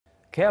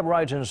Cab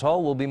rides in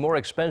Seoul will be more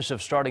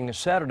expensive starting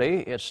Saturday.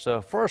 It's the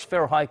first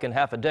fare hike in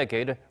half a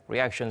decade.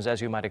 Reactions,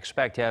 as you might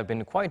expect, have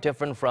been quite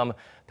different from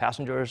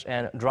passengers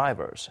and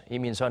drivers. Lee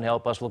Min-sun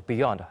helped us look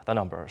beyond the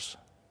numbers.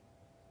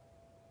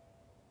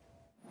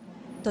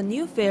 The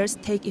new fares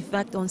take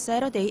effect on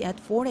Saturday at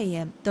 4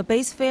 a.m. The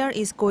base fare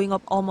is going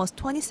up almost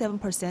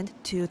 27%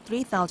 to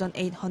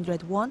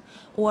 3,800 won,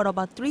 or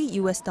about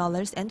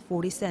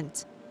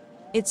 $3.40.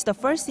 It's the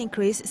first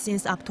increase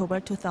since October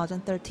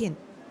 2013.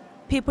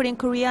 People in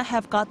Korea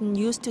have gotten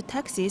used to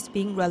taxis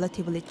being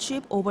relatively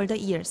cheap over the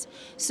years.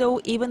 So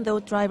even though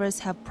drivers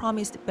have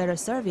promised better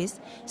service,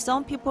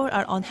 some people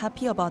are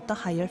unhappy about the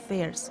higher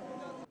fares.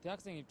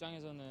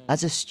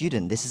 As a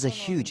student, this is a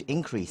huge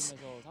increase.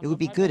 It would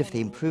be good if they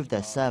improved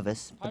their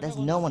service, but there's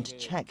no one to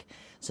check,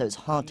 so it's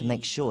hard to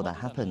make sure that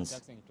happens.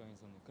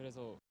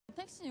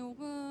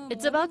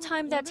 It's about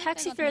time that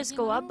taxi fares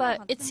go up,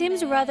 but it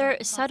seems rather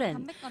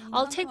sudden.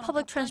 I'll take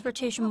public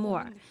transportation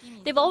more.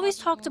 They've always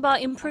talked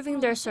about improving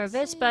their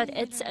service, but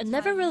it's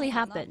never really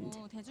happened.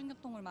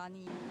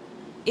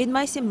 It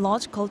might seem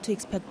logical to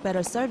expect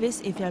better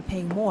service if you're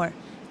paying more,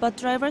 but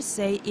drivers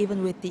say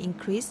even with the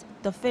increase,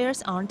 the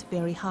fares aren't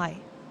very high.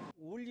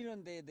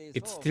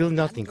 It's still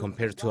nothing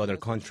compared to other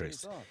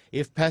countries.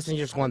 If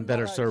passengers want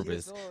better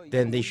service,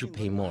 then they should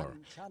pay more.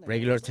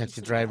 Regular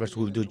taxi drivers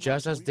will do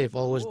just as they've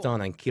always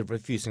done and keep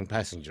refusing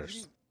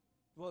passengers.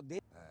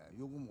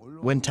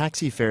 When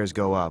taxi fares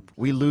go up,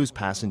 we lose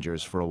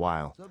passengers for a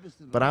while.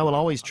 But I will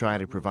always try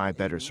to provide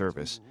better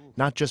service,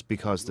 not just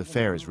because the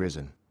fare has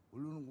risen.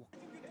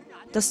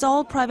 The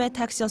Seoul Private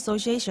Taxi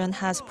Association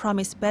has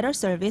promised better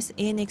service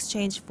in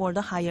exchange for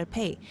the higher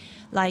pay,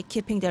 like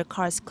keeping their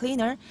cars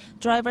cleaner,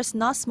 drivers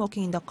not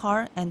smoking in the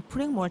car, and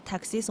putting more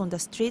taxis on the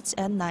streets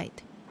at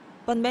night.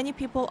 But many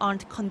people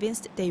aren't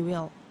convinced they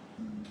will.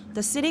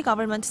 The city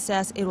government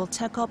says it will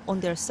check up on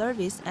their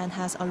service and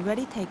has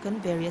already taken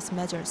various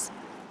measures.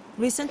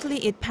 Recently,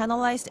 it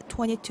penalized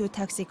 22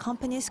 taxi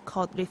companies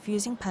caught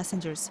refusing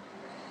passengers.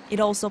 It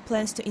also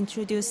plans to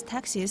introduce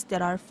taxis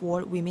that are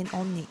for women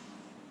only.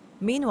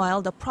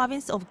 Meanwhile, the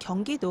province of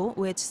Gyeonggi-do,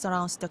 which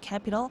surrounds the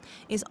capital,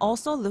 is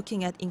also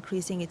looking at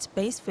increasing its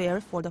base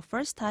fare for the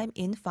first time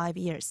in 5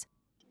 years.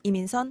 Lee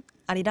Min-sun,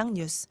 Arirang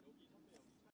News.